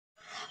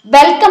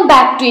Welcome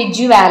back to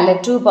EduValue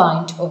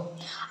 2.0.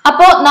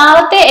 അപ്പോൾ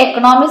നാളത്തെ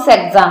economics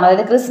exam,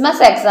 അതായത്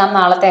ക്രിസ്മസ് എക്സാം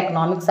നാളത്തെ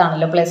എക്കണോമിക്സ്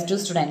ആണല്ലോ +2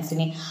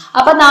 സ്റ്റുഡൻസിന്.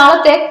 അപ്പോൾ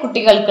നാളത്തെ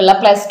കുട്ടികൾക്കുള്ള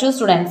 +2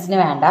 സ്റ്റുഡൻസിന്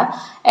വേണ്ട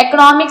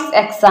എക്കണോമിക്സ്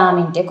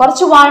എക്സാമിന്റെ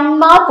കുറച്ച് 1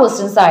 മാർക്ക്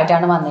ക്വസ്റ്റ്യൻസ്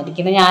ആയിട്ടാണ്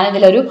വന്നിരിക്കുന്നത്.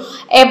 ഞാനിതിലൊരു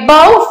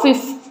എബവ്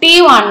 50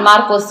 1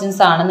 മാർക്ക്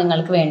ക്വസ്റ്റ്യൻസ് ആണ്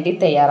നിങ്ങൾക്ക് വേണ്ടി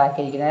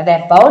തയ്യാറാക്കിയിരിക്കുന്നത്. അതായത്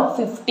എബൌട്ട്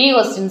 50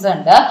 ക്വസ്റ്റ്യൻസ്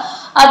ഉണ്ട്.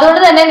 അതുകൊണ്ട്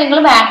തന്നെ നിങ്ങൾ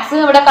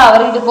മാക്സിമം ഇവിടെ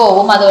കവർ ചെയ്ത്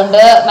പോകും.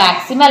 അതുകൊണ്ട്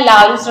മാക്സിമം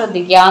എല്ലാവരും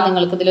ശ്രദ്ധിക്കുക.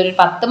 നിങ്ങൾക്ക് ഇതിലൊരു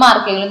 10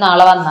 മാർക്കെങ്കിലും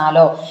നാളെ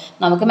വന്നാലോ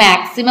നമുക്ക്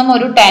മാക്സിമം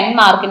ഒരു 10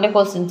 മാർക്കിന്റെ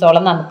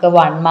ക്വസ്റ്റ്യൻസോളം നമുക്ക്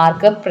 1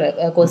 മാർക്ക്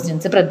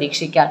ക്വസ്റ്റ്യൻസ്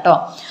പ്രതീക്ഷിക്കാം കേട്ടോ.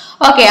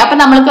 ഓക്കെ, അപ്പൊ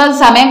നമ്മൾക്ക്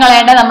സമയം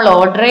കളയേണ്ട, നമ്മൾ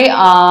ഓർഡർ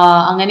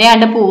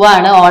അങ്ങനെയാണ്ട്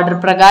പോവാണ്. ഓർഡർ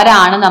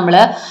പ്രകാരമാണ് നമ്മൾ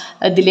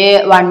ഇതില്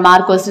 1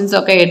 മാർക്ക് ക്വസ്റ്റ്യൻസ്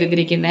ഒക്കെ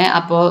എഴുതിയിരിക്കുന്നത്.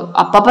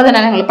 അപ്പൊ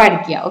തന്നെ നിങ്ങൾ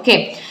പഠിക്കുക. Okay,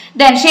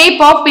 then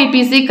shape of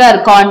PPC curve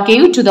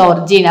concave to the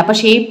origin. അപ്പൊ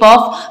shape of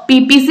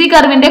PPC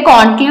curve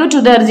concave to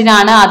the origin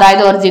ആണ്,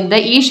 അതായത് ഒറിജിന്റെ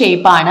ഈ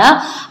ഷേപ്പ് ആണ്.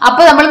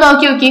 അപ്പൊ നമ്മൾ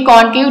നോക്കി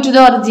concave to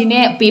the origin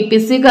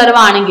PPC curve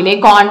ആണെങ്കിൽ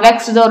convex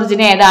to the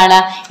origin ഏതാണ്?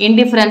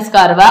 Indifference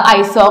curve,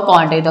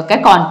 isoconvex, ഇതൊക്കെ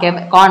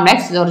convex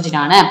to the origin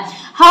ആണ്.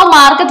 How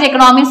market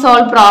economy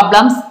solve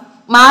problems?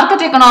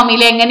 Market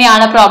എക്കണോമിയിൽ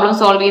എങ്ങനെയാണ് പ്രോബ്ലം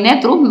സോൾവ് ചെയ്യുന്നത്?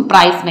 Through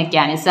price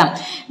mechanism.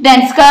 Then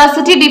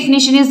scarcity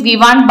definition is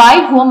given by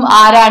whom?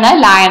 ആരാണ്?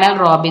 Lionel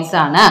Robbins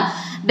ആണ്.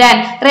 Then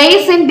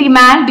raise in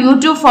demand due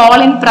to fall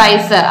in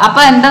price. അപ്പൊ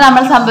എന്താ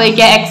നമ്മൾ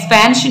സംഭവിക്കുക?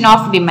 Expansion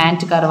of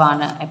demand curve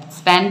ആണ്,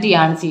 expand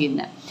ചെയ്യാണ്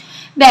ചെയ്യുന്നത്.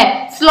 Then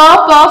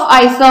സ്ലോപ്പ് ഓഫ്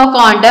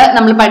ഐസോകോണ്ട്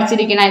നമ്മൾ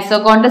പഠിച്ചിരിക്കുന്ന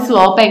ഐസോകോണ്ട്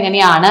സ്ലോപ്പ്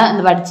എങ്ങനെയാണ്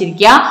എന്ന്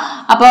പഠിച്ചിരിക്കുക.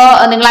 അപ്പോ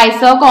നിങ്ങൾ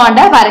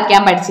ഐസോകോണ്ട്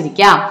വരയ്ക്കാൻ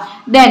പഠിച്ചിരിക്കുക.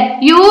 Then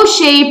യു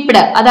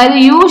ഷേപ്ഡ്, അതായത്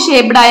യു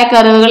ഷേപ്ഡ് ആയ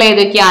കർവുകൾ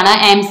ഏതൊക്കെയാണ്?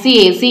 MC,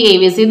 AC,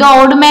 AVC. ഇത്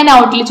ഓഡ്മാൻ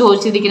ഔട്ടിൽ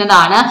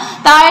ചോദിച്ചിരിക്കുന്നതാണ്.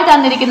 താഴെ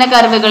തന്നിരിക്കുന്ന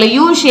കർവുകൾ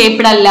യു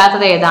ഷേപ്ഡ്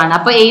അല്ലാത്തത് ഏതാണ്?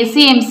 അപ്പൊ AC,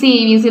 MC,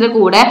 AVCയുടെ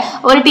കൂടെ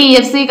ഒരു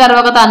TFC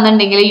കർവൊക്കെ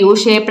തന്നിട്ടുണ്ടെങ്കിൽ യു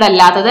ഷേപ്ഡ്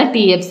അല്ലാത്തത്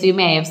TFCയും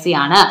AFC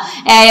ആണ്.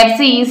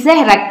 AFC is a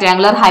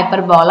rectangular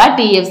hyperbola,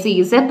 TFC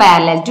is a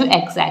parallel to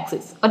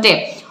x-axis.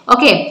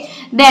 Okay.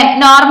 Then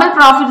normal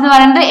profit എന്ന്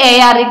പറയുന്നത്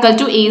AR equal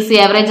to AC,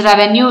 average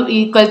revenue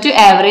equal to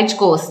average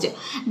cost.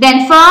 Then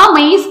firm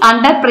is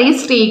under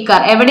price taker.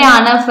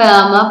 എവിടെയാണ്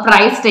firm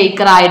price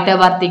taker ആയിട്ട്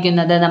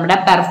വർത്തിക്കുന്നത്? നമ്മുടെ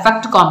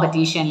perfect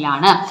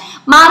കോമ്പറ്റീഷനിലാണ്.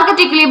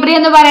 Market equilibrium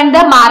എന്ന്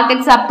പറയുന്നത്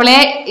market supply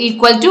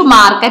equal to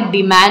market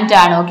demand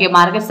ആണ്. Okay,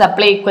 market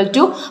supply equal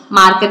to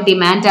market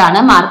demand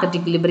ആണ് market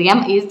equilibrium.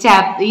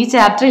 ഈ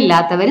chapter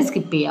ഇല്ലാത്തവർ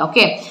skip ചെയ്യുക.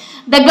 Okay,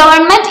 the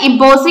government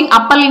imposing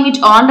upper limit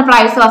on the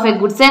price of a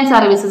goods and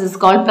services is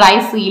called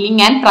price ceiling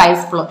and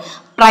price floor.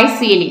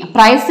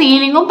 Price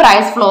സീലിംഗും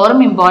price ഫ്ലോറും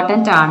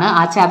important ആണ്.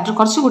 ആ chapter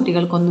കുറച്ച്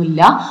കുട്ടികൾക്കൊന്നും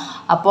ഇല്ല.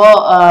 അപ്പോ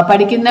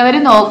പഠിക്കുന്നവർ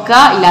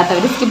നോക്കുക,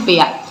 ഇല്ലാത്തവർ സ്കിപ്പ്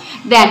ചെയ്യാം.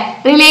 Then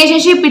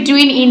relationship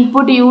between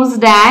input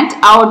used and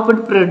output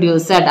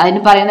produced.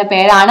 അതിന് പറയുന്ന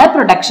പേരാണ്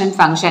production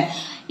function.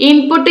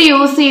 Input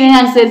use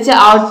ചെയ്യുന്നതിനനുസരിച്ച്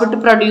output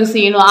produce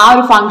ചെയ്യുന്നു. ആ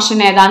ഒരു ഫംഗ്ഷൻ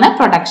ഏതാണ്?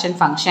 Production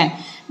function.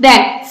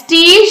 Then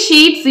steel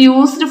sheets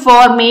used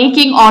for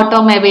making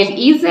automobile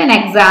is an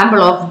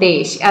example of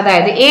dash.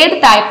 അതായത് ഏത്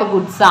ടൈപ്പ്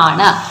ഗുഡ്സ്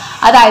ആണ്?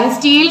 അതായത്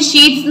സ്റ്റീൽ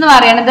ഷീറ്റ്സ് എന്ന്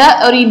പറയുന്നത്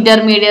ഒരു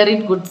ഇന്റർമീഡിയറ്റ്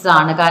ഗുഡ്സ്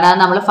ആണ്, കാരണം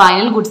നമ്മൾ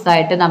ഫൈനൽ ഗുഡ്സ്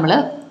ആയിട്ട് നമ്മൾ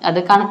അത്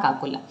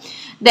കണക്കാക്കില്ല.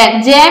 Then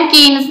ജെയിംസ്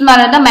കീൻസ് എന്ന്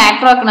പറയുന്നത്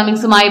മാക്രോ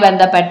എക്കണോമിക്സുമായി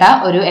ബന്ധപ്പെട്ട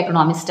ഒരു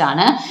എക്കണോമിസ്റ്റ്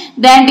ആണ്.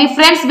 Then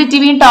difference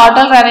between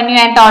total revenue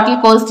and total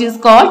cost is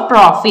called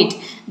profit.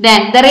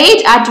 Then the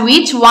rate at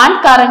which one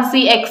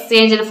currency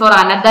exchanged for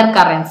another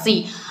currency.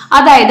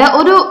 അതായത്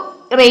ഒരു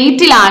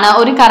റേറ്റിലാണ്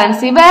ഒരു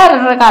കറൻസി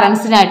വേറൊരു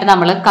കറൻസിനായിട്ട്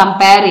നമ്മൾ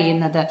കമ്പയർ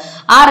ചെയ്യുന്നത്.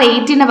 ആ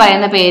റേറ്റിന്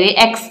പറയുന്ന പേര്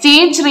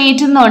എക്സ്ചേഞ്ച്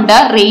റേറ്റ് എന്നുണ്ട്,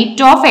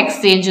 റേറ്റ് ഓഫ്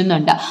എക്സ്ചേഞ്ച്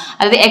എന്നുണ്ട്.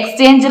 അതായത്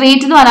എക്സ്ചേഞ്ച്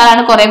റേറ്റ് എന്ന്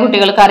പറഞ്ഞാലാണ് കുറെ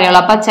കുട്ടികൾക്ക്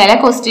അറിയുള്ളൂ. അപ്പൊ ചില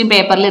ക്വസ്റ്റ്യൻ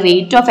പേപ്പറിൽ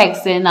റേറ്റ് ഓഫ്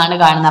എക്സ്ചേഞ്ച്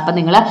എന്നാണ് കാണുന്നത്. അപ്പൊ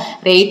നിങ്ങൾ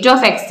റേറ്റ്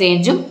ഓഫ്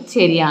എക്സ്ചേഞ്ചും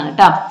ശരിയാണ്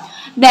കേട്ടോ.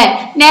 ദെൻ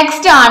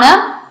നെക്സ്റ്റ് ആണ്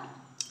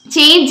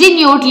change in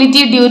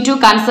utility due to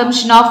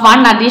consumption of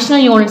 1 additional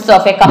units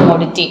of A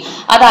commodity.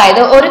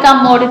 അതായത് ഒരു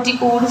കമ്മോഡിറ്റി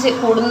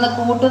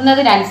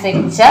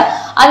കൂട്ടുന്നതിനനുസരിച്ച്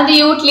അതിന്റെ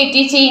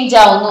യൂട്ടിലിറ്റി ചേഞ്ച്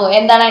ആവുന്നു.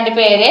 എന്താണ് അതിന്റെ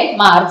പേര്?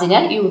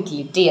 Marginal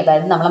utility.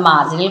 അതായത് നമ്മളെ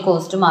മാർജിനൽ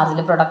കോസ്റ്റ്,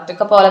 മാർജിനൽ പ്രൊഡക്റ്റ്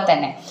ഒക്കെ പോലെ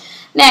തന്നെ.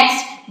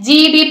 നെക്സ്റ്റ്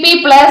GDP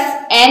പ്ലസ്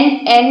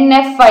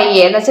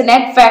NFIA എന്ന് വെച്ചാൽ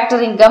net factor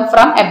income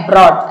from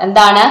abroad.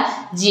 എന്താണ്?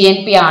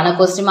 GNP ആണ്.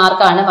 ക്വസ്റ്റ്യൻ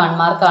മാർക്കാണ്, 1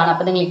 മാർക്കാണ്.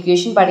 അപ്പൊ നിങ്ങൾ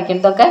ഇക്വേഷൻ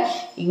പഠിക്കുന്നതൊക്കെ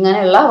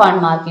ഇങ്ങനെയുള്ള 1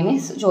 മാർക്കിന്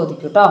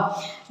ചോദിക്കും കേട്ടോ.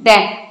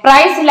 Then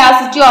price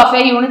elasticity of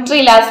a unitary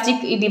elastic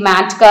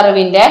demand curve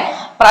ന്റെ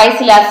price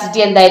elasticity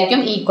എന്തായിരിക്കും?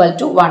 Equal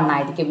to 1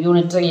 ആയിരിക്കും.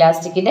 Unitary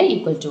elastic ന്റെ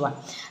equal to 1.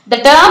 The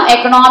term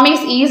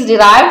economics is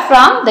derived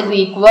from the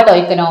Greek word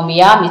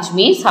oikonomia, which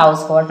means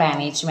household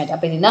management.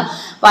 അപ്പൊ ഇതിന്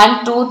 1,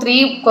 2, 3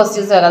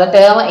 questions വരാം.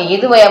 Term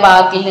ഏത്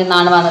വാക്കിൽ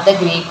നിന്നാണ് വന്നത്?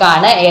 ഗ്രീക്ക്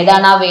ആണ്.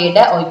 ഏതാണ് ആ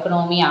വേർഡ്?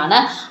 ഓയിക്കണോമി ആണ്.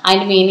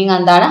 അതിന്റെ മീനിങ്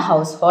എന്താണ്?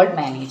 House hold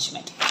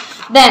management.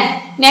 Then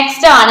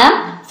next ആണ്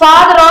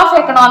father of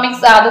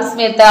economics Adam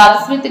Smith. Adam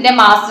സ്മിത്തിന്റെ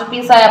master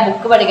piece ആയ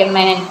ബുക്ക് പഠിക്കണം,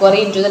 enquiry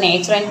in to the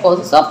nature and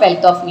causes of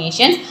wealth of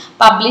Nations,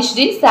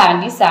 published in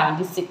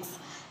 1776.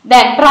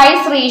 Then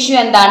price ratio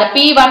എന്താണ്?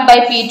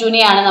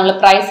 P1/P2നെയാണ് നമ്മൾ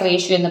പ്രൈസ്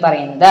റേഷ്യോ എന്ന്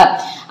പറയുന്നത്.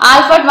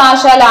 Alfred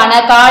marshal ആണ്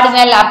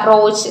cardinal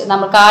approach.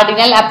 നമ്മൾ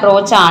cardinal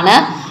approach ആണ്,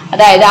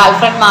 അതായത്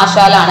ആൽഫ്രഡ്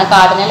മാർഷൽ ആണ്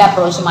കാർഡിനൽ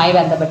അപ്രോച്ചുമായി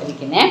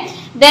ബന്ധപ്പെട്ടിരിക്കുന്നത്.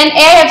 Then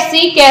AFC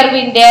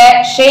കർവിന്റെ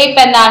ഷേപ്പ്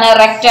എന്താണ്?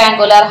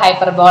 Rectangular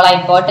hyperbola.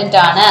 ഇമ്പോർട്ടന്റ്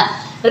ആണ്,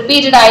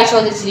 റിപ്പീറ്റഡ് ആയി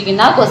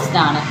ചോദിച്ചിരിക്കുന്ന ക്വസ്റ്റ്യൻ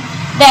ആണ്.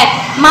 Then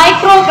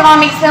മൈക്രോ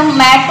എക്കണോമിക്സും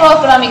മാക്രോ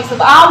എക്കണോമിക്സും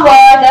ആ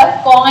വേർഡ്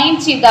കോയിൻ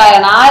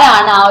ചെയ്താണ്.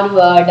 ആരാണ് ആ ഒരു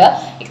വേർഡ്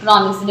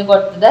എക്കണോമിക്സിന്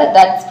കൊടുത്തത്?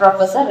 That's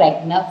professor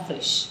റെഗ്നർ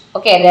ഫ്രിഷ്.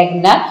 Okay,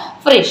 റെഗ്നർ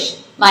ഫ്രിഷ്.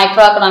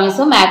 Micro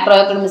എക്കണോമിക്സും macro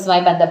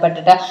എക്കണോമിക്സുമായി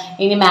ബന്ധപ്പെട്ടിട്ട്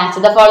ഇനി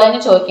മാച്ച് ദ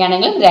ഫോളോയിങ്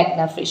ചോദിക്കുകയാണെങ്കിൽ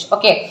റെഗ്നർ ഫ്രിഷ്.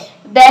 ഓക്കെ,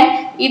 ദെൻ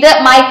ഇത്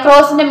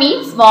മൈക്രോസിന്റെ മീൻ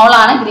സ്മോൾ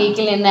ആണ്,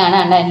 ഗ്രീക്കിൽ നിന്നാണ്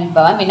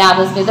അനുഭവം. പിന്നെ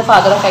Adam Smith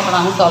father of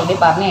economics already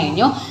പറഞ്ഞു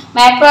കഴിഞ്ഞു.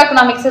 മാക്രോ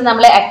എക്കണോമിക്സ്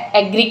നമ്മൾ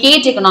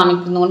അഗ്രിഗേറ്റ്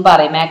എക്കണോമിക്സ് എന്നും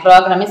പറയും. Macro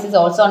economics is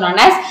also known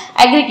as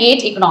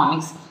aggregate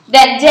economics.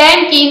 Jain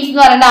Queen's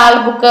എന്ന് പറയുന്ന ആൾ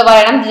ബുക്ക്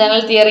പറയണം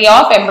general theory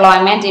of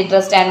employment,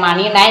 interest and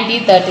money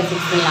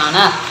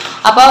 1936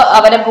 അപ്പോൾ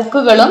അവരുടെ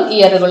ബുക്കുകളും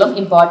ഇയറുകളും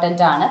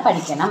ഇമ്പോർട്ടന്റ് ആണ്,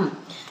 പഠിക്കണം.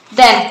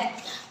 Then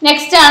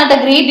next ആണ് the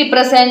Great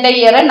Depression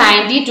year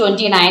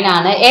 1929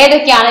 ആണ്.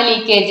 ഏതൊക്കെയാണ്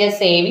leakages,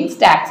 savings,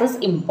 taxes,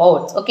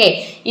 imports. Okay,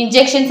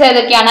 injections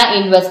ഏതൊക്കെയാണ്?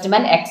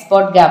 Investment,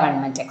 export,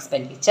 government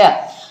expenditure.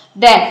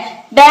 Then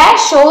that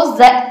shows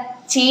the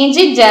change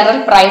in general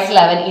price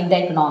level in the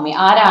economy.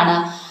 ആരാണ്?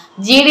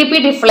 GDP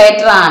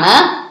ഡിഫ്ലേറ്റർ ആണ്.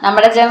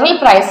 നമ്മുടെ general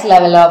price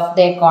level of the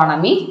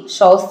economy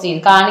shows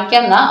ചെയ്ത്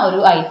കാണിക്കുന്ന ഒരു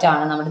item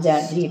ആണ് നമ്മുടെ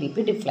GDP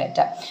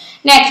deflator.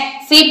 Next,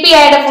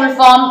 CPI യുടെ ഫുൾ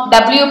ഫോം,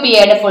 WPI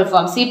യുടെ full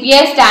form.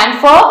 CPI stands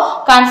for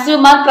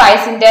Consumer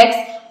Price Index,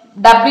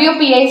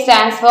 WPI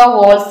stands for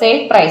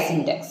Wholesale Price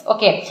Index.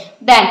 Okay,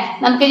 then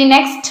നമുക്ക് ഇനി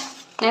next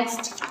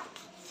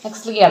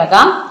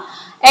കിടക്കാം.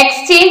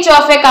 Exchange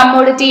of A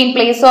commodity in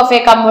place of A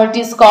commodity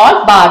is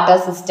called barter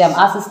system.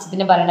 ആ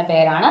സിസ്റ്റത്തിന് പറയുന്ന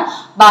പേരാണ്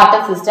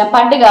barter system.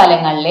 പണ്ട്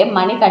കാലങ്ങളിലെ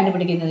മണി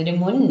കണ്ടുപിടിക്കുന്നതിന്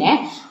മുന്നേ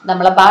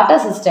നമ്മളെ ബാർട്ടർ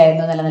സിസ്റ്റം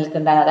ആയിരുന്നു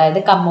നിലനിൽക്കേണ്ടത്. അതായത്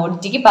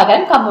കമ്മോഡിറ്റിക്ക്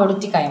പകരം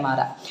commodity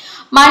കൈമാറാം.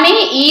 Money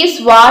is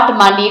what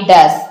money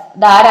does.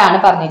 ഇതാരാണ്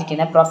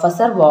പറഞ്ഞിരിക്കുന്നത്?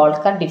 Professor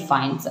Volker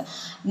defines.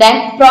 Then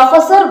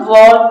professor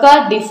Volker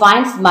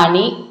defines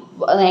മണി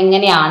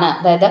എങ്ങനെയാണ്?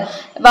 അതായത്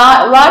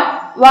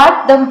what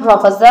the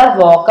professor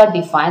Walker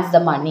defines the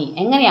money.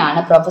 എങ്ങനെയാണ്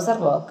പ്രൊഫസർ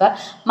വോക്കർ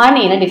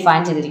മണീനെ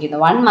ഡിഫൈൻ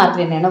ചെയ്തിരിക്കുന്നത്? 1 മാർക്ക്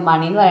തന്നെയാണ്.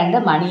 മണി എന്ന്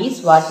പറയുന്നത് money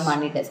is what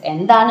money does.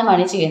 എന്താണ്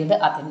മണി ചെയ്യുന്നത്?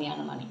 അത്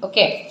തന്നെയാണ് മണി.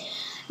 Okay,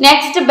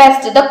 next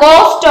best. The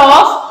cost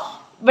of,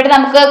 ഇവിടെ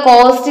നമുക്ക്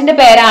കോസ്റ്റിന്റെ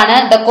പേരാണ്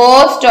the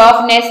cost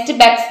of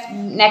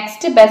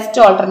next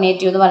best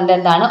alternative എന്ന് പറയുന്നത്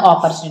എന്താണ്?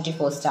 ഓപ്പർച്യൂണിറ്റി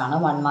കോസ്റ്റ് ആണ്.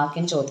 1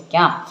 മാർക്കിന്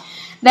ചോദിക്കാം.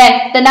 Then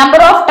the number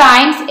of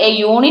times a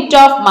unit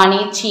of money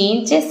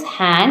changes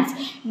hands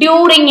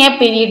during a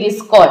period is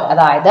called.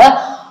 അതായത്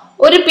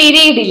ഒരു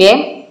പീരീഡിലെ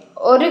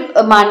ഒരു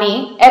മണി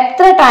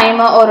എത്ര ടൈം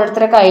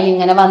ഓരോരുത്തരുടെ കയ്യിൽ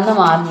ഇങ്ങനെ വന്നു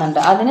മാറുന്നുണ്ട്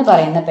അതിന്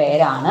പറയുന്ന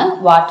പേരാണ്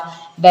വാട്ട്?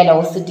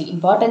 വെലോസിറ്റി.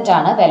 ഇമ്പോർട്ടന്റ്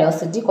ആണ്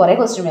വെലോസിറ്റി. കുറെ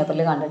ക്വസ്റ്റ്യൻ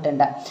പേപ്പറിൽ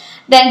കണ്ടിട്ടുണ്ട്.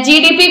 ദെൻ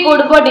GDP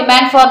കൂടുമ്പോൾ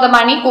ഡിമാൻഡ് ഫോർ ദ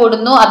മണി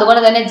കൂടുന്നു.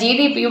 അതുകൊണ്ട് തന്നെ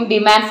GDPയും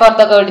ഡിമാൻഡ് ഫോർ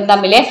ദ ഗോൾഡും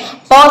തമ്മിൽ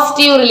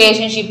പോസിറ്റീവ്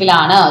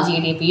റിലേഷൻഷിപ്പിലാണ്.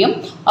 GDPയും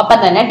ഒപ്പം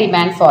തന്നെ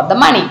demand for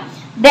the money.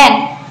 Then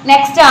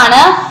next ആണ്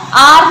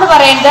R എന്ന്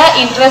പറയുന്നത്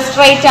ഇൻട്രസ്റ്റ്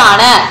റേറ്റ്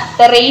ആണ്.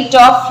 ദ റേറ്റ്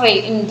ഓഫ്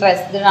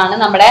ഇൻട്രസ്റ്റ് ഇതാണ്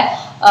നമ്മുടെ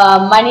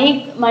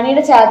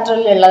മണിയുടെ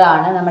ചാപ്റ്ററിൽ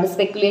ഉള്ളതാണ്. നമ്മുടെ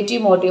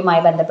സ്പെക്കുലേറ്റീവ്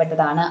മോട്ടീവുമായി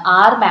ബന്ധപ്പെട്ടതാണ്.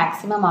 R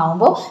മാക്സിമം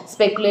ആകുമ്പോൾ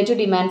speculative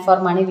demand for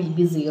money will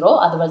be 0.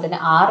 അതുപോലെ തന്നെ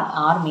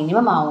R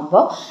മിനിമം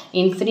ആകുമ്പോൾ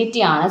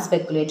ഇൻഫിനിറ്റി ആണ്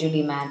സ്പെക്കുലേറ്റീവ്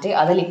ഡിമാൻഡ്.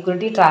 അത്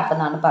ലിക്വിഡിറ്റി ട്രാപ്പ്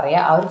എന്നാണ്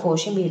പറയുക. ആ ഒരു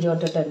പോർഷൻ വീഡിയോ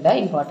ഇട്ടിട്ടുണ്ട്,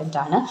 ഇമ്പോർട്ടൻ്റ്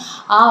ആണ്.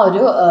 ആ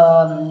ഒരു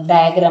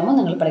ഡയഗ്രാമും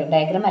നിങ്ങൾ പറയും,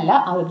 ഡയഗ്രാം അല്ല,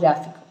 ആ ഒരു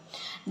graphic.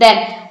 Then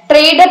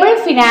tradable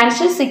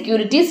financial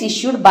securities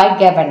issued by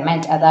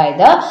government.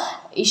 അതായത്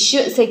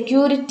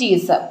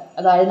സെക്യൂരിറ്റീസ്,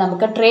 അതായത്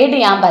നമുക്ക് ട്രേഡ്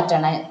ചെയ്യാൻ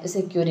പറ്റണ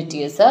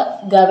സെക്യൂരിറ്റീസ്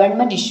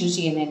ഗവൺമെന്റ് ഇഷ്യൂ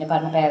ചെയ്യുന്നതിന്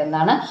പറഞ്ഞ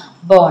പേരെന്താണ്?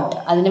 ബോണ്ട്.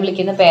 അതിന്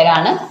വിളിക്കുന്ന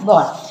പേരാണ്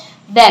ബോണ്ട്.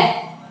 ദെൻ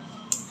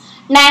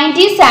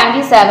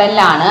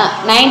 1977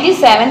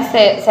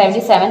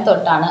 1977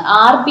 തൊട്ടാണ്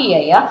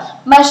RBI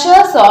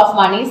measures of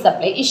money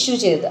supply issue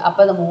ചെയ്തത്.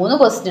 അപ്പോൾ അത് 3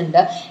 ക്വസ്റ്റ്യൻ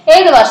ഉണ്ട്.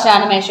 ഏത്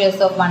വർഷമാണ്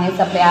measures of money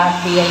supply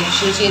RBI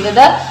issue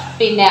ചെയ്തത്?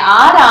 പിന്നെ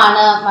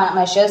ആരാണ്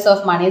measures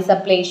of money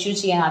supply issue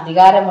ചെയ്യാൻ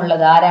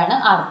അധികാരമുള്ളത്? ആരാണ്?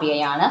 RBI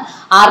ആണ്.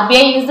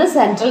 RBI is the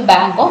central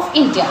bank of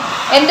India.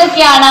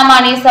 എന്തൊക്കെയാണ്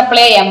money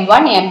supply?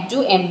 M1, M2,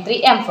 M3,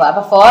 M4.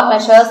 അപ്പോൾ 4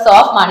 മെഷേഴ്സ്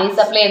ഓഫ് മണി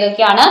സപ്ലൈ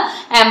ഏതൊക്കെയാണ്?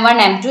 M1,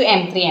 M2,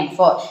 M3,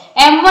 M4.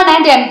 M1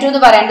 and M2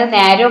 എന്ന് പറയുന്നത്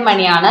നാരോ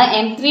മണിയാണ്.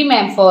 M3,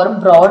 M4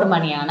 broad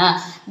മണിയാണ്.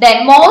 Then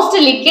most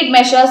liquid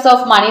measures of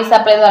money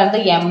supply എന്ന് പറയുന്നത്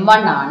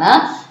M1 ആണ്.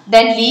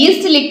 Then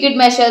least liquid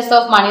measures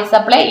of money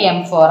supply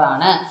M4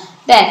 ആണ്.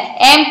 Then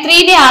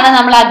M3 ആണ്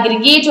നമ്മൾ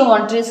അഗ്രിഗേറ്റ്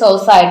മോണിറ്ററി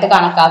സോഴ്സ് ആയിട്ട്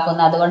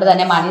കണക്കാക്കുന്നത്. അതുകൊണ്ട്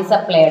തന്നെ മണി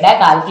സപ്ലൈയുടെ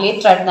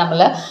കാൽക്കുലേറ്റർ ആയിട്ട് നമ്മൾ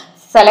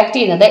സെലക്ട്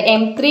ചെയ്യുന്നത്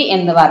M3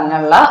 എന്ന്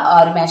പറഞ്ഞുള്ള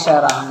ഒരു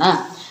മെഷർ ആണ്.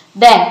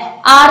 Then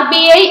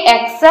RBI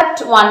accept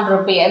 1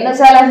 rupee എന്ന്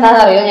വെച്ചാൽ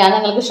എന്താണെന്ന് അറിയോ? ഞാൻ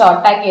നിങ്ങൾക്ക്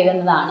ഷോർട്ടാക്കി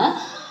എഴുതുന്നതാണ്.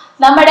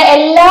 നമ്മുടെ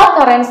എല്ലാ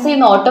കറൻസി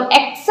നോട്ടും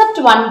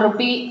എക്സെപ്റ്റ് 1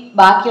 rupee,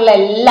 ബാക്കിയുള്ള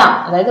എല്ലാം,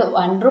 അതായത്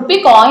 1 rupee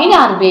കോയിൻ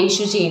RBI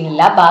ഇഷ്യൂ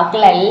ചെയ്യുന്നില്ല.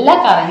 ബാക്കിയുള്ള എല്ലാ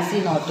കറൻസി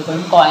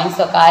നോട്ടുകളും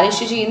കോയിൻസും ഒക്കെ ആര്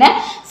ഇഷ്യൂ ചെയ്യുന്നത്?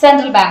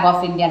 സെൻട്രൽ ബാങ്ക്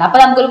ഓഫ് ഇന്ത്യ ആണ്. അപ്പൊ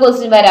നമുക്കൊരു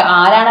ക്വസ്റ്റ്യൻ വരാം,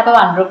 ആരാണ് അപ്പൊ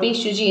 1 rupee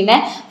ഇഷ്യൂ ചെയ്യുന്നത്?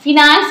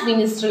 Finance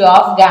ministry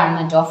of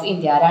government of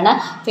India. ആരാണ്?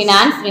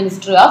 Finance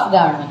ministry of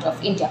government of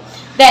India.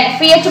 Then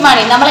Fiat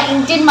മണി, നമ്മൾ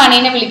ഇന്ത്യൻ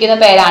മണീനെ വിളിക്കുന്ന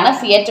പേരാണ്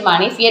ഫിയറ്റ്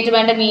മണി. ഫിയറ്റ്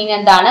മണിയുടെ മീൻ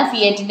എന്താണ്?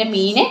 ഫിയറ്റിന്റെ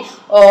മീന്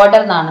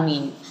ഓർഡർ എന്നാണ്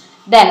മീൻ.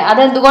 ദെൻ അത്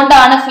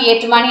എന്തുകൊണ്ടാണ്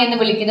ഫിയറ്റ് മണി എന്ന്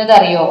വിളിക്കുന്നത്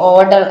അറിയോ?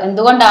 ഓർഡർ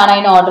എന്തുകൊണ്ടാണ്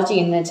അതിന് ഓർഡർ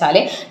ചെയ്യുന്നത് വെച്ചാൽ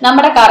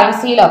നമ്മുടെ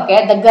കറൻസിയിലൊക്കെ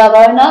the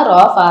governor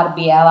of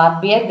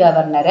RBI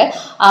governor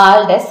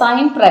ആളുടെ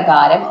സൈൻ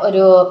പ്രകാരം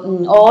ഒരു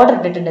ഓർഡർ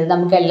ഇട്ടിട്ടുണ്ട്,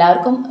 നമുക്ക്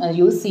എല്ലാവർക്കും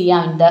യൂസ്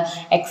ചെയ്യാം in the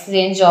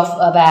exchange of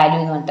value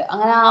എന്ന് പറഞ്ഞിട്ട്.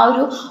 അങ്ങനെ ആ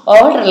ഒരു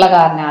ഓർഡർ ഉള്ള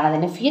കാരണമാണ്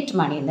അതിനെ ഫിയറ്റ്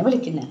മണി എന്ന്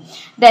വിളിക്കുന്നത്.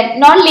 ദെൻ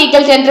നോൺ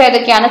ലീഗൽ ടെൻഡർ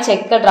ഏതൊക്കെയാണ്?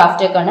 ചെക്ക്,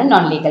 ഡ്രാഫ്റ്റ് ഒക്കെയാണ്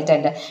non legal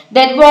tender.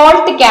 Then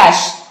volt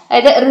cash,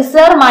 അതായത്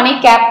റിസർവ് മണി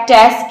ക്യാപ്റ്റ്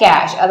ആസ്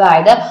ക്യാഷ്,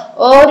 അതായത്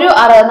ഒരു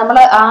നമ്മൾ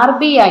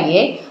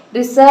RBI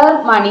റിസർവ്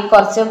മണി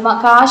കുറച്ച്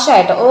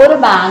കാശായിട്ട് ഓരോ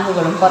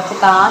ബാങ്കുകളും കുറച്ച്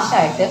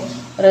കാശായിട്ട്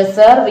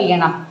റിസർവ്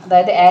ചെയ്യണം,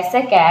 അതായത് ആസ്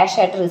എ ക്യാഷ്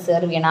ആയിട്ട്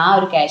റിസർവ് ചെയ്യണം. ആ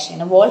ഒരു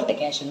ക്യാഷിന് വോൾട്ട്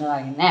ക്യാഷ് എന്ന്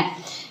പറയുന്നത്.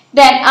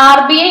 ദെൻ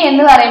RBI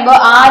എന്ന് പറയുമ്പോൾ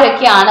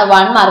ആരൊക്കെയാണ്?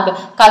 1 mark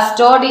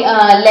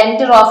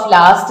lender of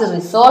last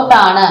resort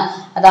ആണ്,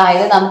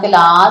 അതായത് നമുക്ക്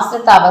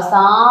ലാസ്റ്റത്തെ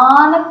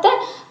അവസാനത്തെ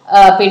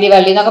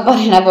പിടിവള്ളി എന്നൊക്കെ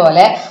പറയുന്ന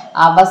പോലെ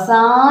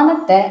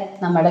അവസാനത്തെ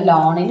നമ്മുടെ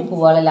ലോണിന്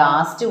പോവാനുള്ള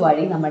ലാസ്റ്റ്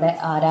വഴി നമ്മുടെ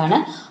ആരാണ്?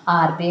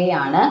 RBI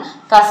ആണ്.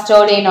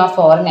 Custodian of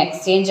foreign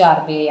exchange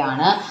RBI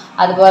ആണ്.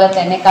 അതുപോലെ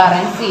തന്നെ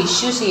കറൻസി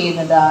ഇഷ്യൂ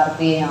ചെയ്യുന്നത്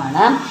RBI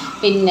ആണ്.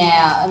 പിന്നെ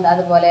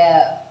അതുപോലെ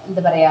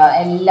എന്താ പറയുക,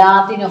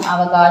 എല്ലാത്തിനും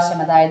അവകാശം,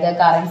 അതായത്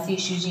കറൻസി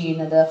ഇഷ്യൂ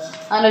ചെയ്യുന്നത്,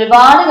 അങ്ങനെ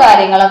ഒരുപാട്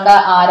കാര്യങ്ങളൊക്കെ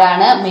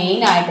ആരാണ്?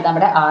 മെയിൻ ആയിട്ട്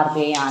നമ്മുടെ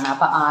RBI ആണ്.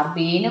 അപ്പൊ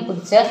RBIനെ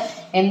കുറിച്ച്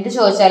എന്ത്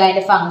ചോദിച്ചാലും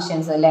അതിന്റെ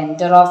functions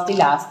lender of the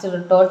last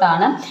retort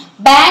ആണ്,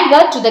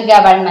 banker to the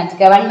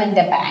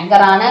government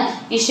banker ആണ്,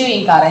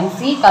 issuing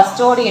currency,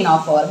 custodian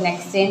of foreign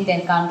exchange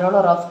and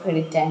controller of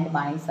credit and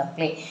money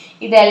supply.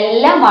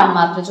 ഇതെല്ലാം 1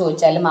 മാർക്ക്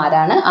ചോദിച്ചാലും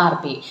ആരാണ്?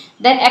 RBI.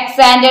 ദെൻ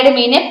എക്സാൻഡേർഡ്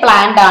മീൻ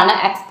പ്ലാൻഡ് ആണ്,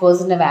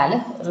 എക്സ്പോസ്ഡ് വാല്യൂ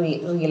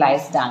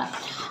റിയലൈസ്ഡ് ആണ്.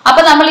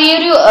 അപ്പൊ നമ്മൾ ഈ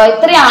ഒരു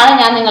ഇത്രയാണ്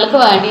ഞാൻ നിങ്ങൾക്ക്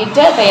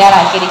വേണ്ടിയിട്ട്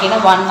തയ്യാറാക്കിയിരിക്കുന്ന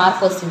 1 മാർക്ക്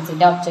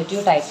ക്വസ്റ്റ്യൻസിന്റെ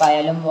ഒബ്ജക്റ്റീവ് ടൈപ്പ്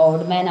ആയാലും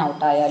ഓഡ് മാൻ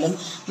ഔട്ട് ആയാലും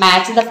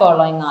മാച്ച് ദ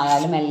ഫോളോയിങ്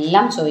ആയാലും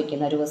എല്ലാം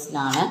ചോദിക്കുന്ന ഒരു ക്വസ്റ്റ്യൻ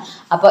ആണ്.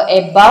 അപ്പൊ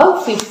എബവ്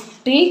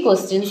 50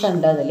 ക്വസ്റ്റ്യൻസ്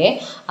ഉണ്ട് അതിൽ.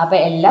 അപ്പൊ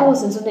എല്ലാ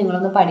ക്വസ്റ്റ്യൻസും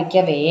നിങ്ങളൊന്ന്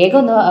പഠിക്കുക, വേഗം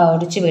ഒന്ന്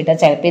ഓടിച്ചു വിടുക.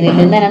 ചിലപ്പോൾ ഇതിൽ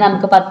നിന്ന് തന്നെ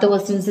നമുക്ക് 10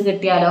 ക്വസ്റ്റ്യൻസ്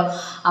കിട്ടിയാലോ.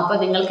 അപ്പൊ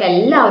നിങ്ങൾക്ക്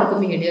എല്ലാവർക്കും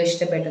വീഡിയോ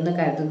ഇഷ്ടപ്പെട്ടെന്ന്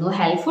കരുതുന്നു,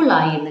 ഹെൽപ്ഫുൾ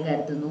ആയി എന്ന്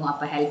കരുതുന്നു.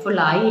 അപ്പൊ ഹെൽപ്ഫുൾ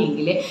ആയി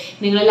എങ്കിൽ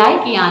നിങ്ങൾ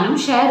ലൈക്ക് ചെയ്യാനും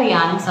ഷെയർ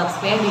ചെയ്യാനും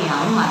സബ്സ്ക്രൈബ്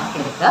ചെയ്യാനും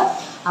മറക്കരുത്.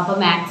 അപ്പോൾ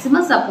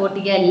മാക്സിമം സപ്പോർട്ട്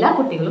ചെയ്യുക, എല്ലാ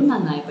കുട്ടികളും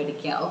നന്നായി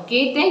പഠിക്കുക. Okay,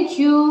 thank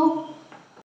you.